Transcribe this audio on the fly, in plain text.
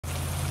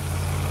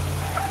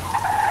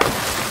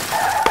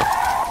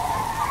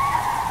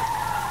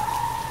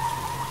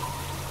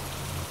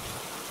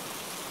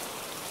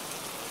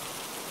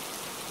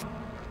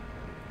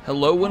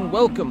Hello and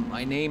welcome.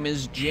 My name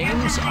is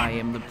James. I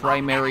am the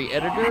primary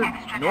editor.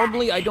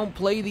 Normally I don't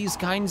play these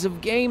kinds of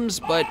games,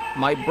 but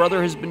my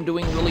brother has been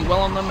doing really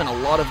well on them, and a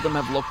lot of them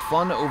have looked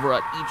fun over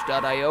at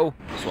each.io.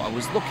 So I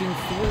was looking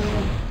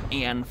through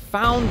and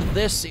found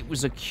this. It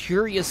was a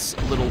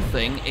curious little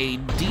thing, a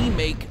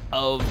demake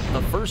of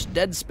the first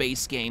Dead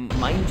Space game.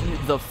 Mind you,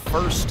 the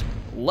first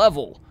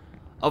level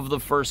of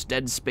the first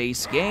Dead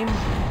Space game.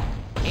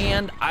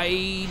 And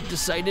I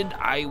decided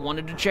I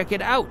wanted to check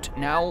it out.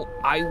 Now,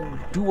 I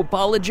do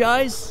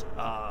apologize.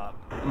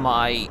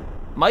 My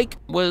mic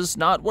was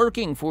not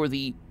working for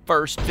the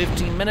first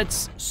 15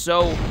 minutes,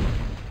 so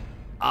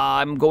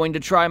I'm going to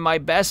try my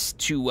best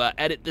to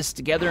edit this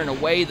together in a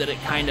way that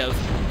it kind of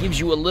gives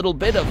you a little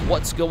bit of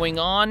what's going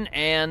on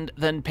and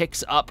then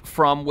picks up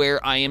from where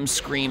I am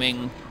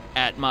screaming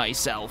at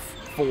myself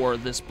for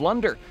this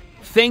blunder.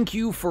 Thank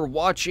you for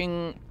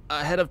watching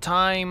ahead of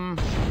time.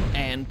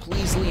 And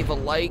please leave a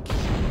like,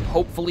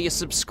 hopefully a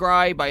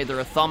subscribe, either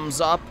a thumbs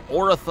up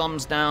or a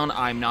thumbs down.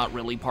 I'm not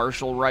really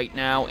partial right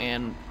now,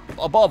 and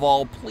above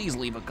all, please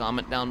leave a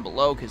comment down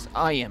below, because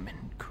I am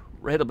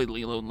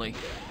incredibly lonely.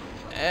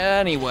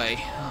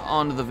 Anyway,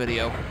 on to the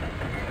video.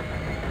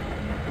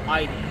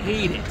 I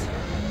hate it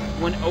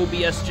when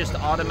OBS just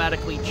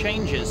automatically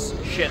changes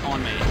shit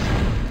on me.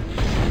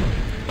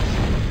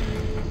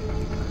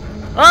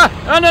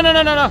 Ah! Oh, no, no,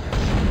 no, no, no!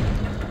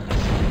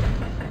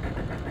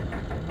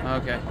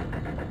 Okay.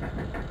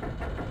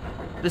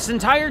 This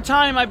entire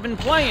time I've been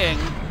playing,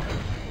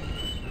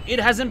 it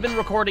hasn't been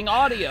recording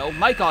audio,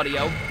 mic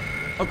audio,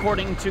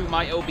 according to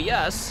my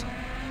OBS,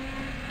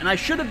 and I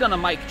should have done a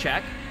mic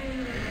check,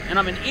 and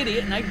I'm an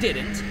idiot and I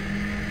didn't.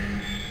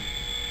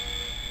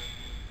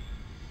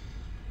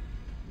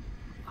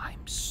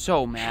 I'm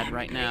so mad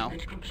right now.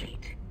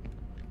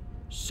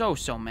 So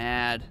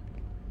mad.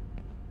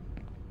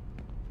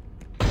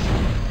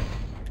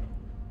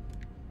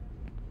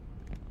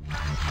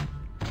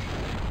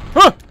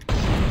 Huh!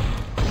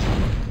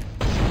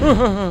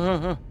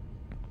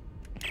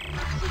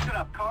 Listen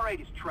up, car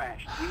 8 is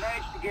trashed. We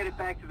managed to get it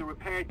back to the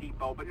repair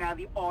depot, but now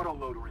the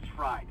autoloader is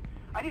fried.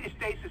 I need a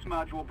stasis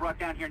module brought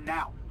down here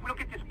now. If we don't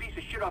get this piece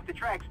of shit off the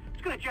tracks,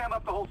 it's gonna jam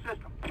up the whole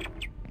system.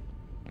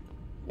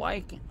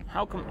 Why?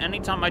 How come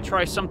anytime I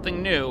try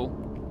something new,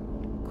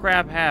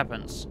 crap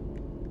happens?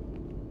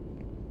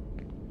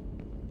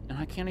 And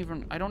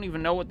I don't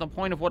even know what the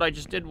point of what I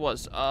just did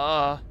was.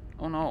 Oh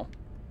no.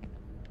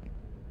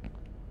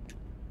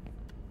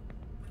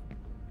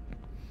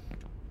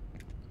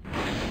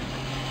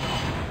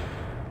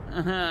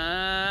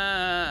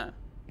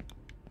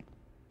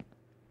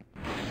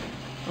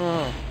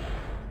 Oh.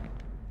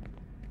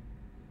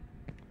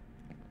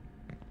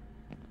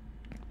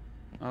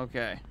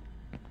 Okay.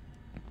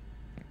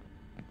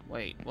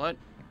 Wait, what?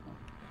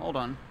 Hold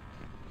on.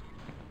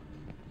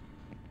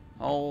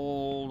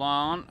 Hold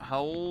on.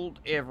 Hold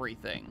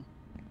everything.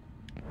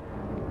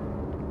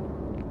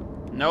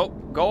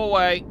 Nope. Go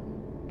away.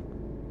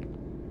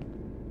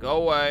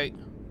 Go away.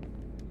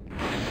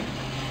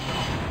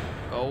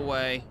 Go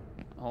away.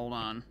 Hold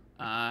on.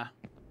 I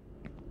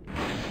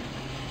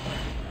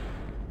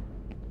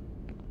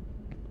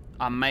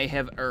may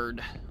have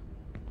erred.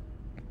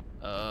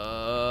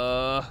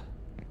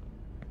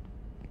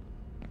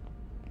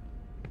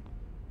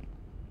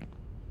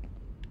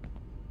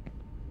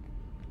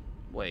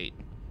 Wait.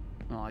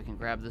 Well, I can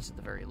grab this at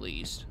the very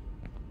least.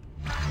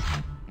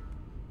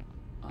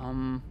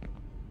 Huh?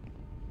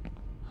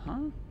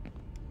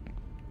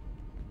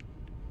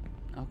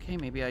 Okay,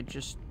 maybe I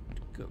just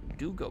go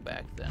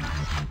back then.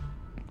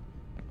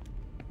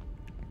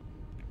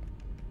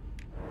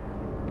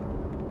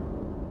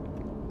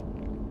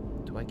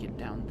 Do I get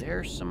down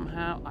there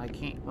somehow? I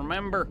can't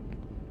remember.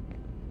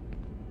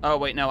 Oh,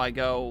 wait, no, I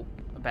go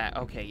back.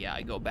 Okay, yeah,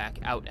 I go back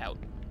out.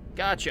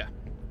 Gotcha.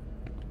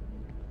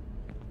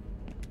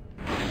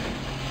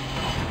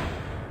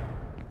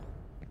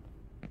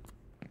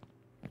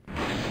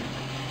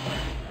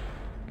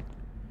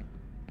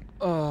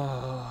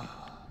 Oh.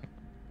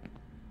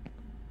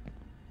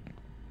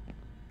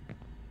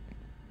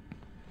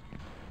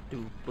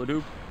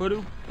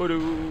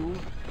 Doop-a-doop-a-doop-a-doo.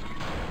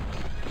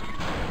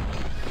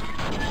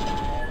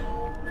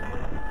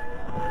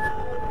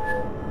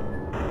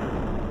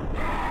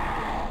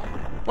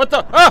 What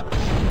the? Ah!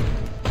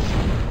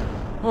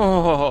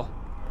 Oh!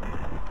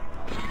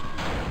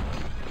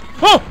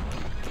 Oh!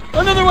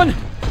 Another one!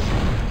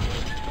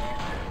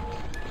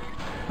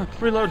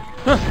 Reload.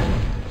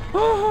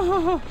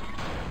 Oh!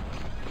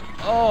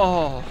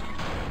 Oh!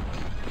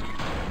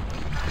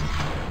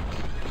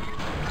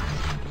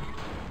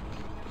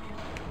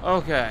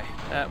 Okay,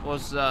 that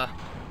was, that's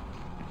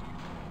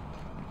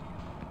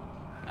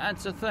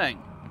a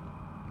thing.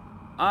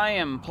 I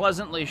am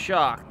pleasantly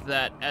shocked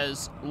that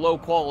as low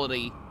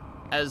quality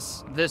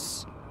as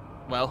this,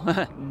 well,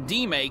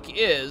 demake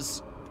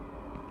is,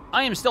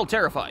 I am still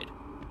terrified.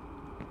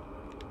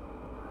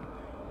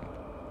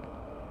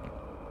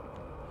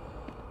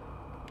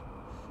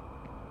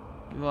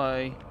 Do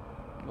I...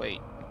 wait.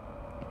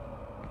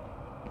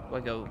 Do I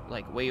go,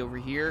 like, way over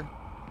here?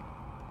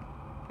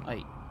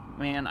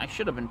 Man, I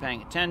should have been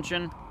paying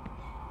attention.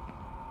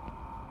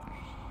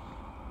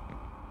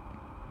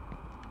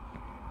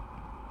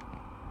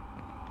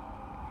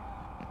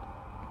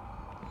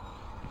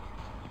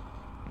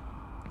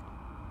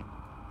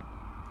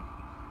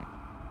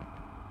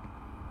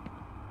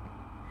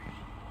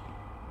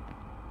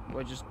 Do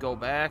I just go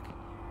back?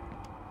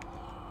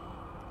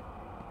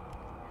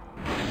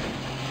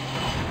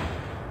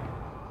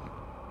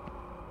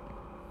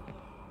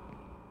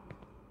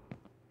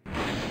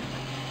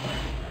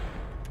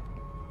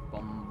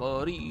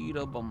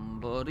 Bumbarita,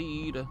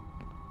 bumbarita.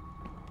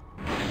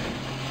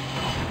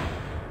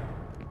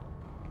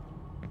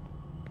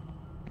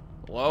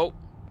 Hello?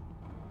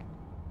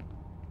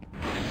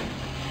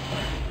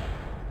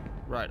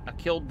 Right, I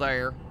killed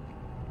there.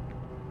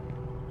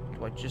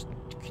 Do I just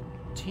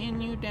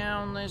continue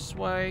down this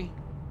way?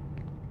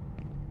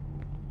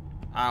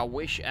 I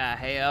wish I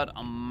had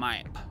a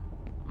map.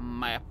 A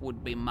map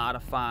would be mighty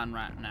fine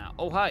right now.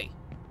 Oh, hey.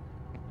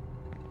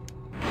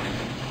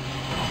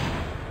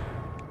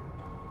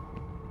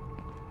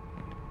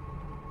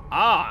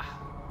 Ah,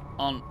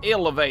 an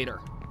elevator.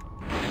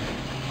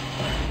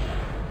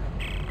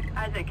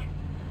 Isaac,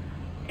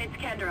 it's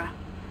Kendra.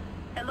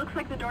 It looks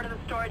like the door to the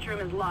storage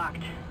room is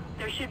locked.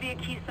 There should be a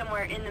key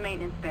somewhere in the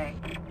maintenance bay.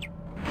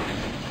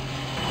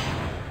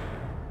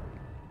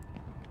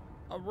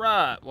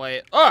 Alright,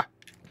 wait. Ah!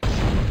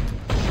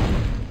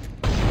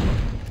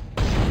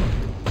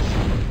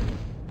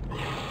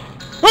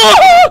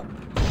 Ah!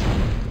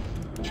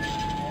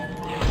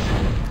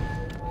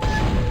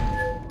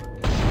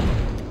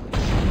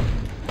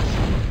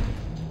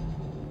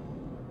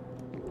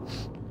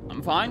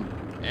 I'm fine.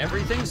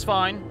 Everything's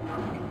fine.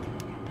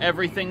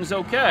 Everything's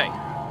okay.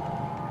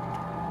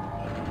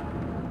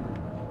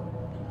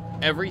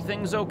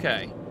 Everything's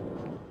okay.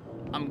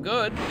 I'm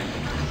good.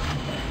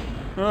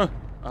 Oh.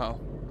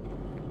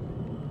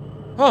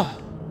 Oh.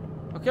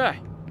 Okay.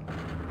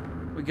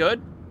 We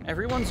good?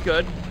 Everyone's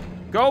good.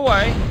 Go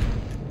away.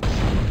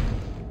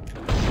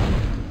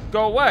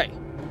 Go away.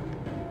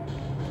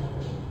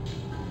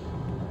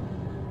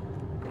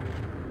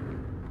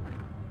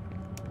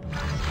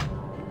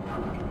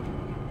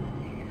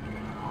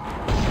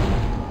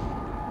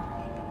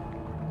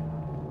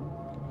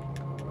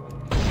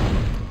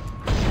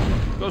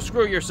 Go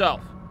screw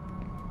yourself.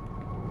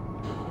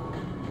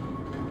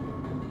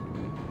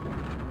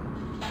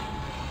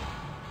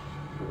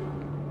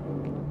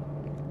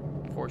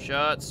 Four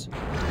shots.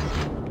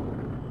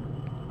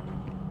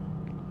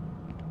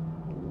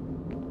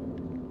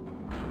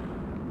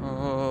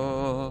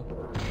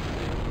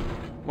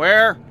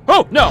 Where?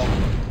 Oh, no!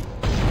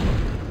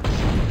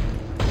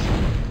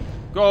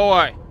 Go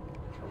away.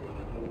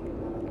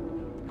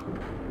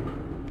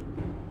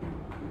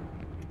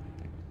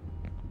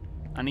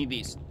 I need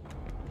these.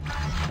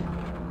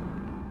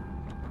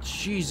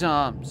 Jeez,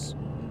 I'll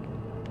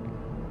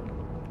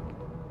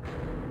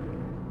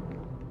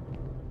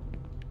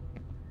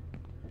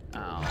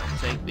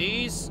take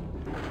these.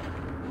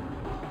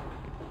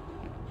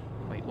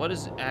 Wait, what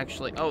is it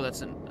actually? Oh,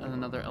 that's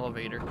another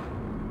elevator.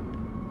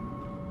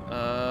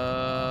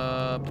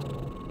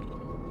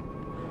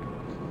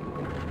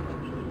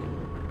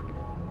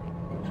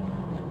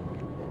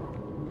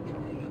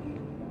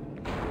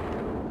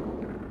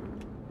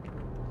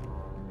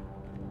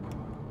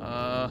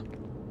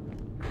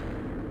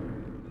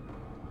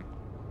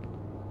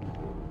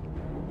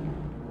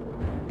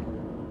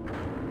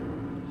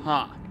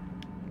 Huh.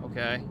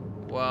 Okay.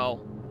 Well,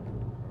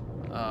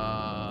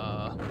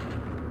 huh.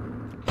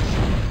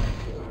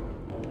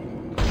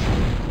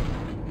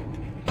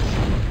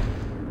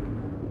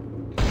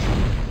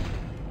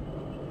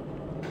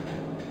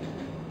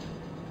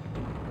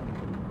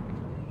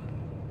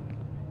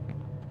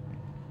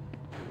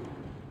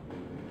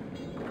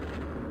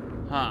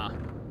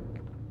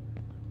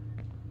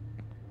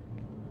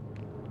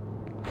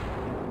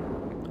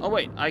 Oh,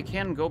 wait. I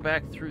can go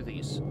back through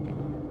these.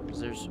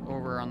 There's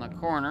over on the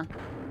corner.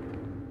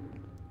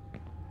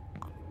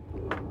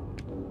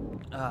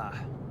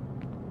 Ah.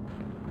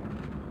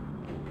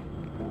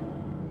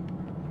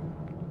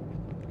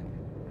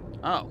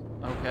 Oh,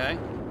 okay.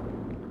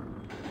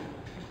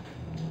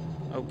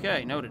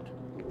 Okay, noted.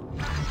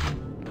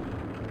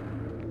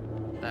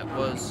 That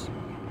was...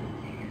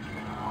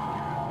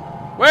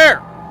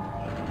 Where?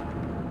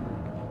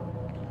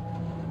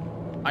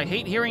 I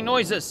hate hearing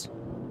noises.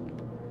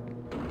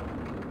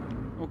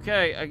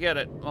 Okay, I get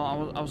it.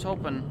 Well, I was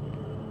hoping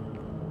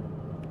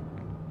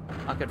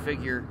I could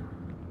figure...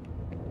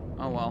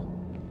 Oh, well.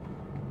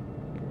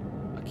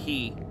 A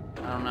key.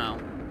 I don't know.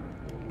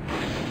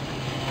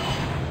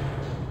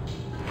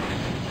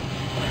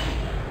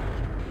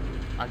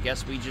 I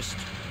guess we just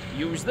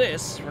use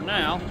this for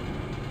now.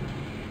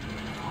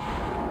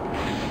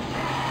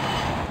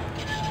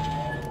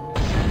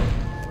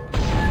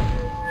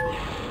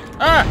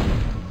 Ah!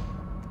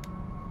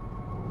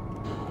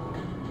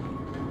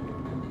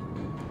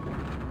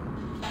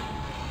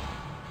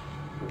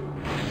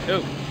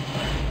 Ooh.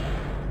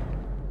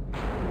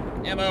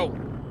 Ammo.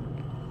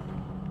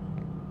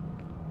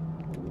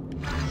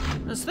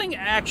 This thing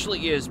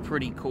actually is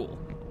pretty cool.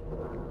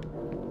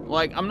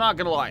 Like, I'm not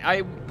gonna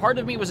lie. Part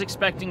of me was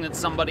expecting that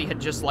somebody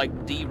had just,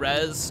 like,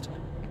 de-resed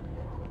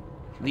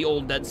the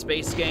old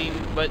DeadSpace game,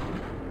 but...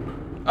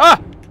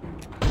 Ah!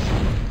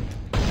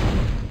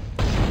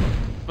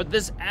 But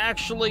this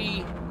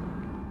actually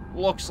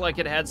looks like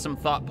it had some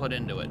thought put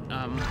into it.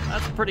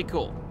 That's pretty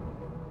cool.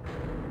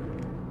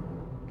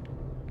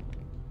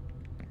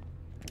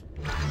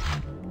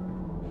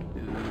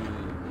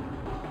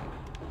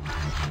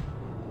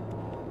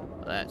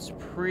 That's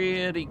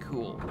pretty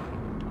cool.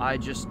 I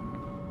just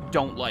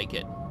don't like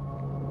it.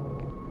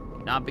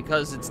 Not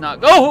because it's not...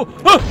 Oh!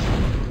 Oh!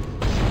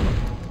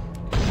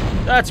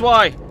 That's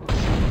why!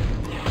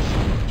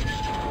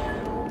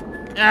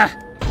 Ah!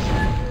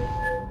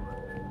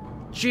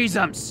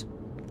 Jeezums!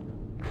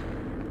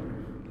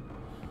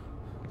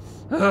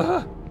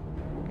 Ugh.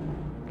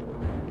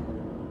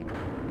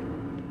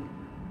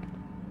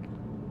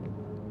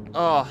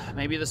 Oh,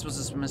 maybe this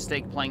was a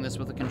mistake playing this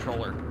with a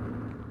controller.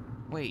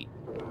 Wait.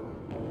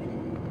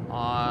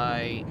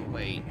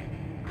 Wait.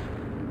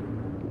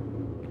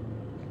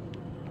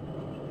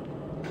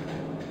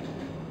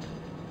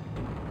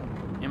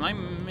 Am I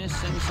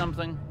missing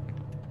something?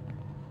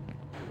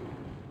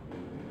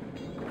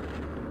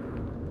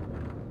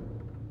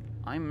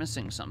 I'm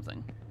missing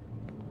something.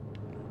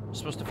 I'm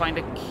supposed to find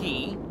a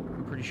key.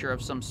 I'm pretty sure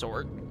of some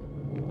sort.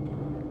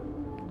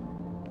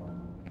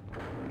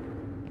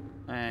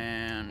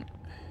 And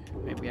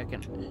maybe I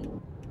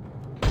can...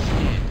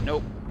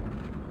 Nope.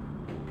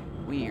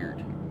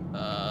 Weird.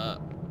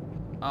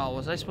 Oh,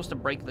 was I supposed to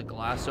break the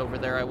glass over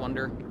there, I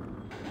wonder?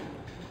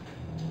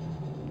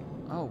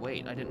 Oh,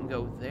 wait, I didn't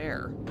go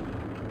there.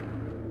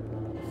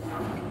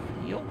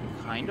 Feel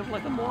kind of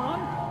like a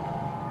moron?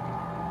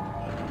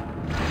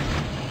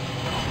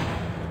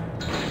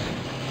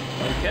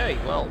 Okay,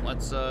 well,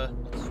 let's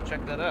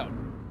check that out.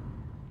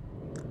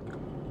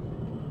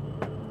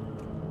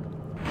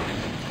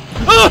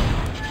 Ah!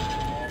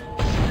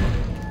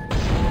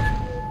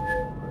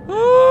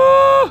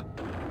 Ah!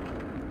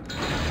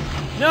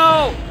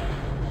 No!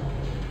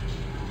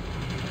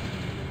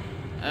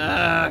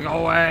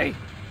 Go away.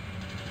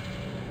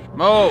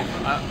 Move.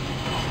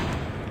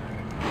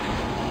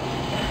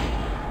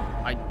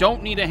 I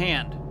don't need a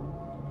hand.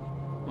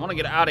 I want to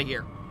get out of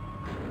here.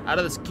 Out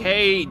of this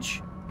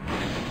cage.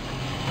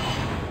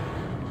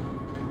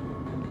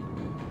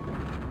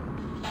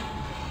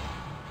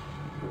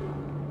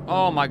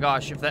 Oh my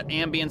gosh, if that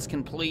ambience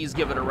can please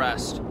give it a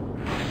rest.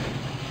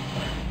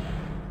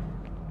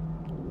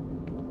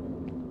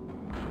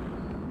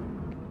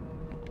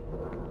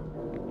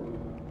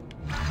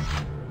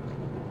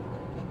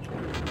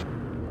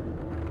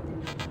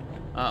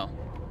 Oh.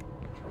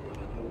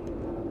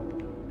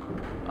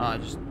 I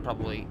just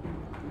probably...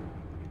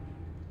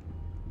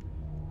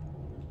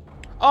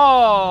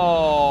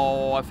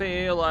 Oh, I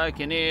feel like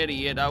an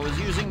idiot. I was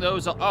using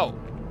those... Oh.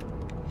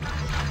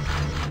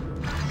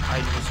 I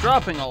was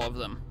dropping all of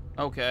them.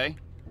 Okay.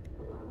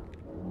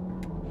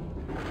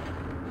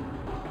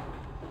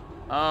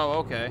 Oh,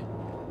 okay.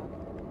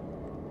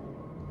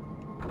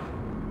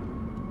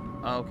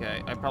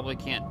 Okay, I probably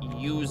can't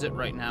use it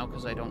right now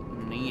because I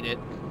don't need it.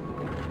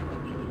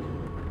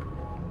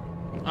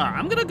 Alright,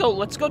 I'm gonna go,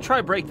 let's go try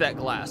break that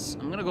glass.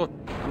 I'm gonna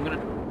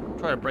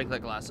try to break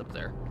that glass up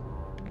there.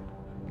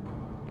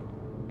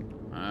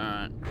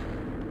 Alright.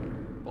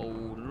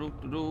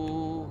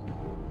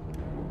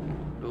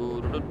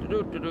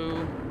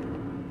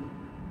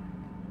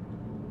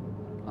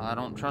 I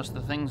don't trust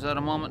the things that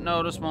a moment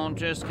notice won't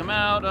just come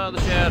out of the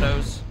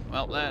shadows.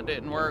 Well, that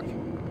didn't work.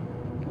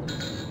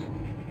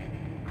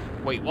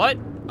 Wait, what?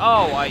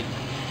 Oh, I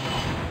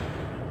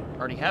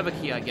already have a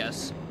key, I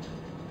guess.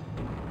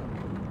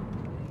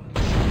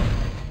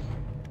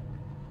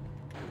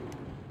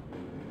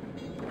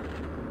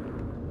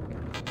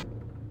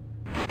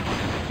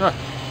 Huh.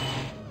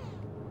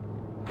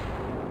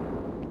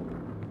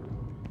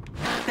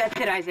 That's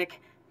it,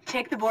 Isaac.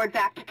 Take the board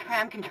back to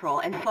tram control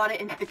and slot it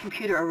into the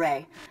computer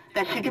array.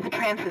 That should get the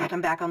tram system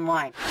back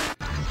online.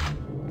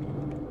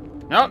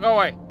 No, go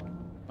away.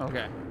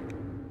 Okay.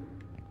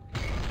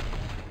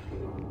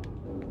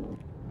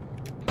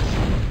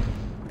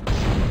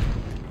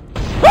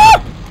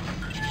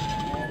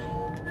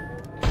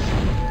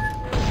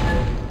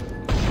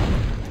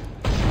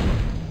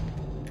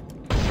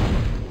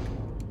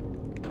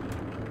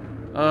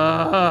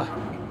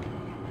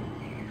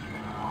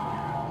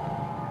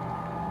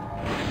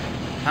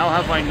 How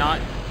have I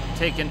not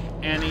taken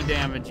any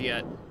damage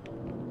yet?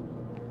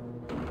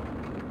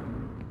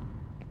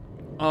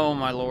 Oh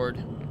my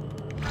lord.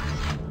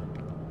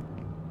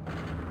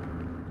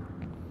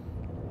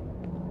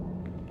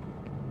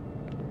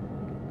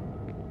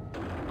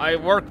 I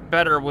work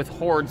better with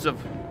hordes of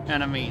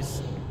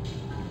enemies.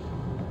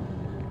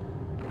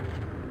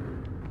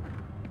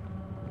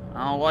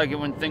 I don't like it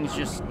when things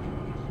just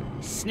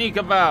sneak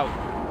about.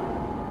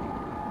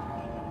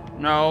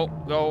 No,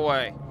 go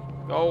away.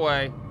 Go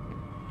away.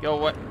 Go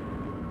away.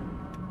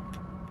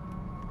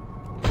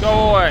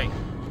 Go away.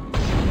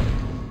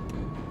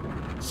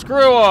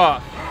 Screw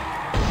off.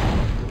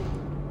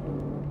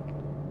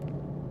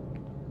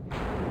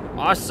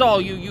 I saw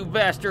you, you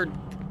bastard.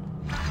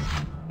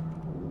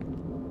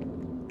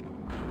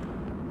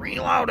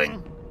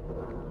 Reloading.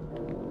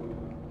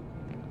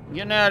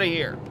 Getting out of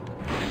here.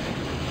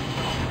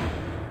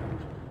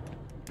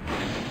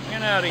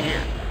 Getting out of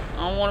here. I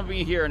don't want to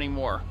be here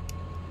anymore.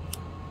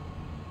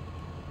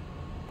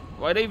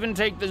 Why'd I even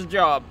take this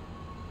job?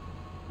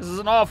 This is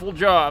an awful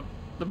job.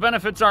 The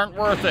benefits aren't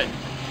worth it.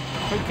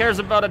 Who cares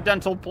about a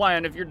dental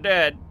plan if you're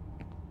dead?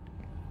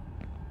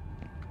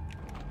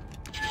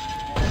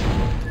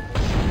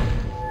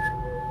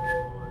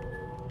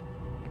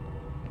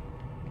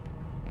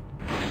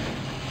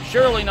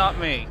 Surely not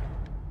me.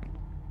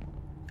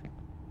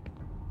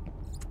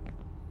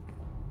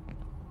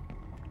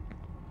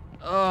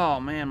 Oh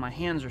man, my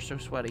hands are so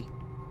sweaty.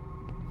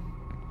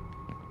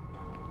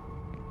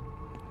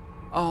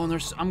 Oh,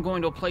 and I'm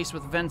going to a place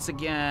with vents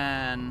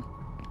again.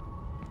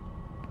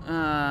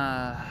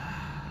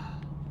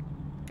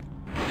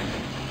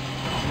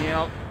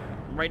 Yep,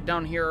 right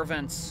down here are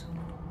vents.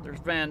 There's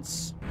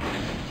vents.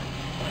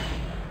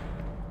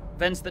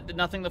 Vents that did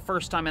nothing the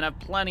first time and have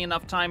plenty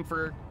enough time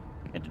for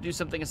it to do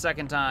something a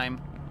second time.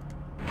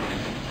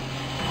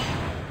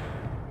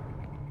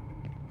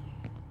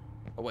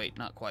 Oh wait,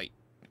 not quite.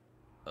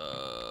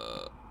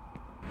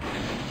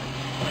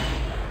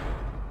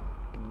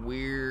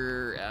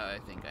 I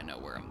think I know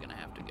where I'm gonna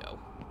have to go.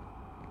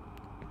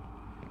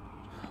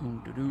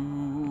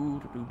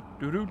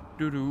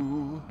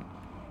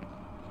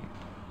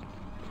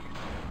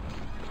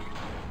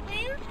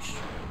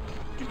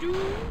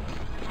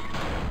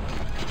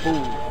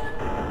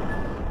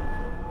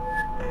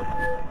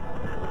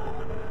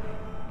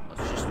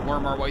 Let's just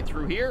worm our way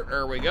through here.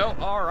 There we go.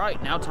 All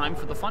right, now time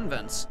for the fun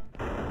vents.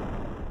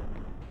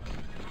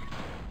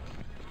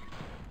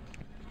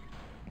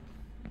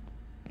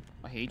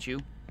 I hate you.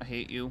 I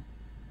hate you.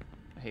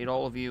 I hate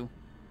all of you.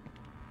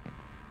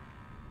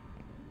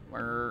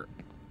 Where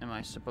am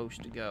I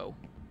supposed to go?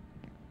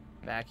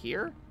 Back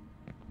here?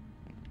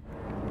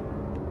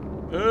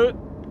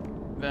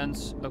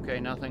 Vents. Okay,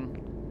 nothing.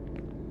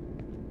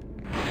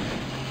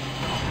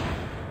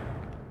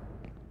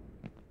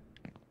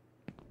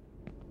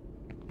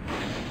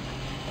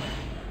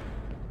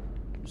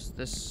 Is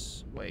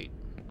this... Wait.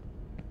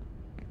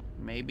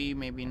 Maybe,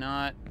 maybe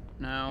not.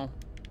 No.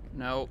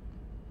 Nope.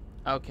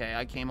 Okay,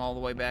 I came all the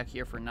way back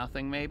here for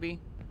nothing, maybe?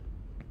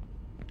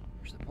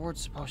 Where's the board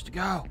supposed to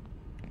go?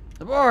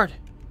 The board!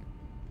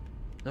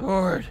 The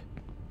board!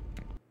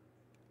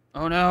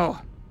 Oh no!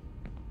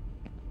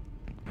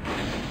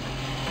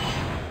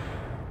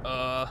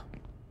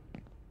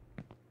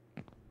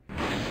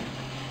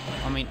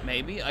 I mean,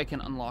 maybe I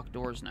can unlock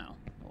doors now.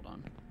 Hold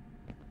on.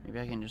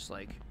 Maybe I can just,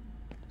 like...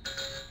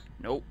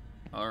 Nope.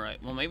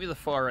 Alright, well maybe the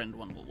far end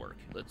one will work.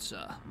 Let's,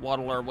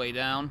 waddle our way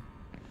down.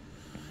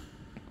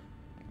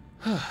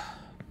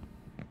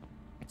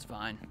 It's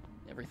fine.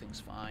 Everything's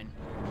fine.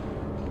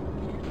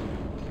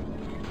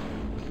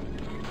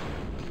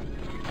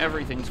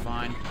 Everything's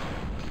fine.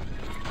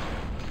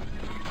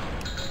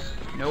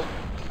 Nope.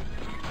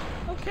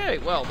 Okay,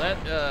 well,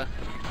 that,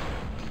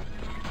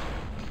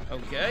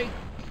 okay.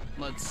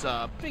 Let's,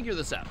 figure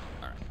this out.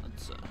 Alright,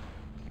 let's,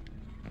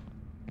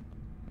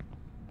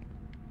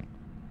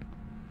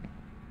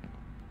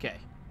 okay.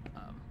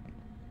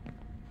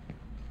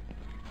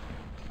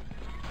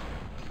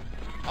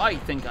 I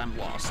think I'm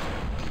lost.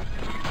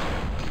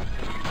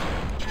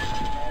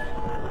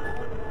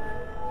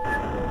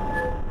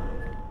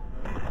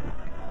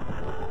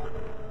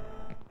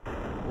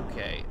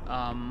 Okay,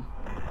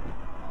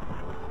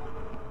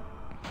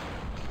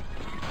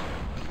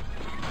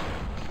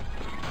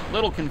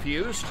 little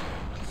confused.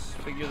 Let's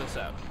figure this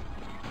out.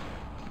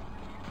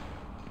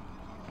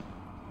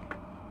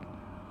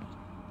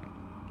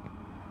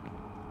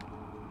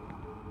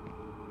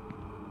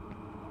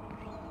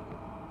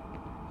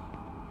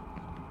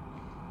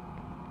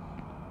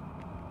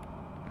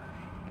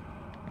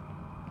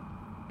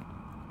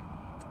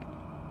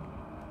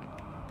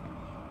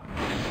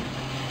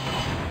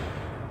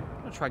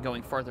 Try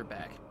going farther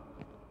back.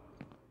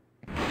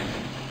 Now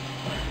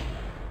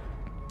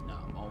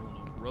I'm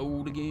on the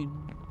road again.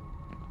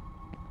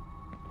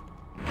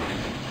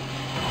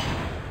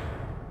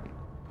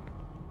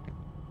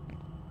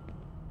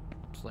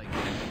 It's like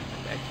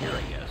back here,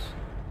 I guess.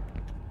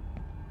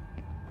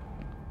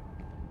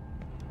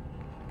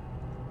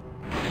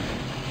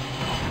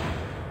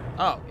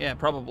 Oh, yeah,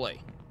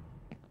 probably.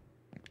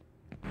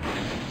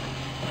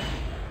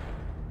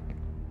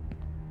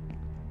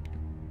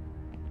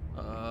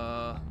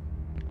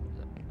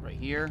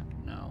 Here?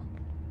 No.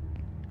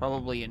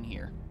 Probably in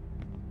here.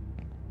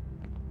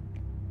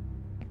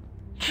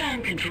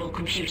 Tram control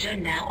computer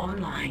now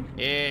online.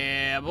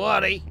 Yeah,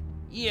 buddy.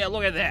 Yeah,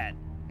 look at that.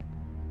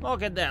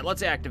 Look at that.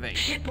 Let's activate.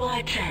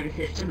 Shipwide tram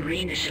system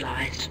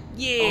reinitialized.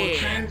 Yeah. All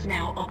trams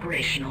now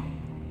operational.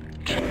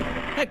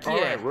 Heck yeah. All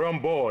right, we're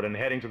on board and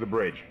heading to the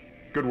bridge.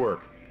 Good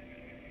work.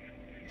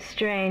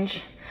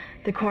 Strange.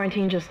 The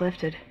quarantine just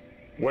lifted.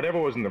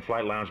 Whatever was in the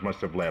flight lounge must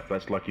have left.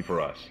 That's lucky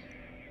for us.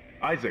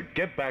 Isaac,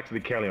 get back to the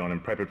Kellion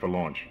and prep it for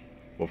launch.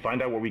 We'll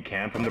find out what we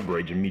can from the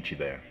bridge and meet you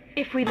there.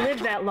 If we live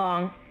that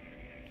long,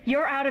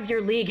 you're out of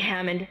your league,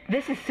 Hammond.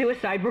 This is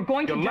suicide. We're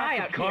going to Your die lack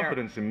out of here.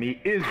 confidence in me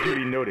is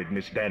duly noted,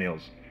 Miss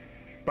Daniels.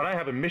 But I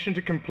have a mission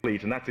to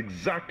complete, and that's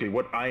exactly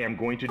what I am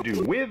going to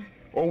do, with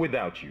or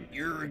without you.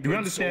 You're a Do good we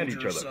understand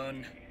soldier, each other?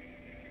 son.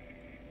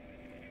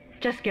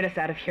 Just get us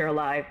out of here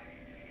alive.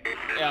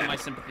 Yeah, my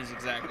sympathies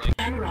exactly.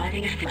 I'm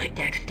arriving at flight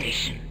deck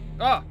station.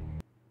 Oh!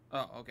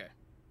 Oh, okay.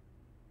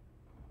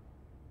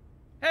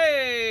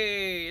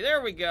 Hey!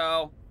 There we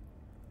go.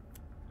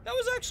 That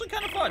was actually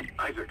kind of fun.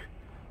 Isaac,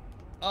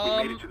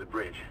 we made it to the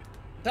bridge.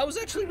 That was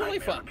actually really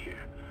Nightmare fun. up here.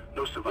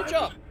 No survivors. Good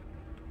job.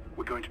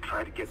 We're going to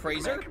try to get to the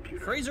Fraser? command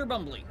computer. Fraser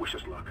Bumbly. Wish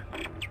us luck.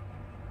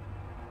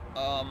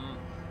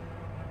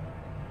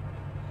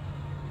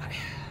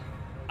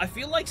 I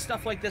feel like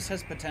stuff like this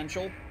has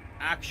potential.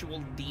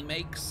 Actual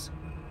demakes.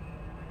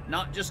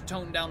 Not just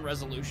toned down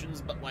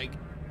resolutions, but like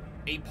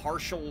a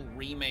partial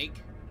remake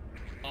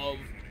of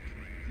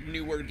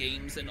newer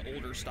games and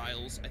older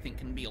styles, I think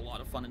can be a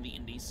lot of fun in the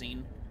indie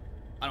scene.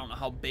 I don't know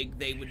how big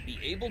they would be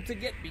able to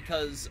get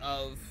because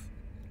of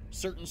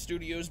certain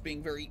studios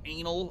being very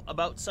anal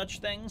about such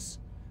things.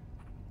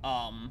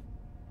 But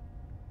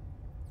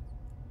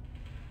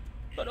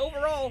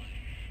overall,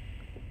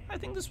 I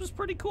think this was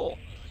pretty cool.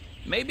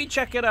 Maybe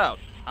check it out.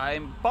 I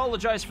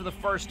apologize for the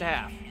first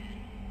half.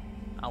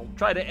 I'll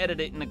try to edit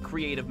it in a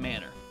creative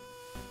manner.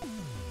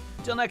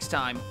 Till next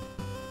time,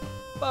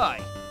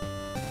 bye.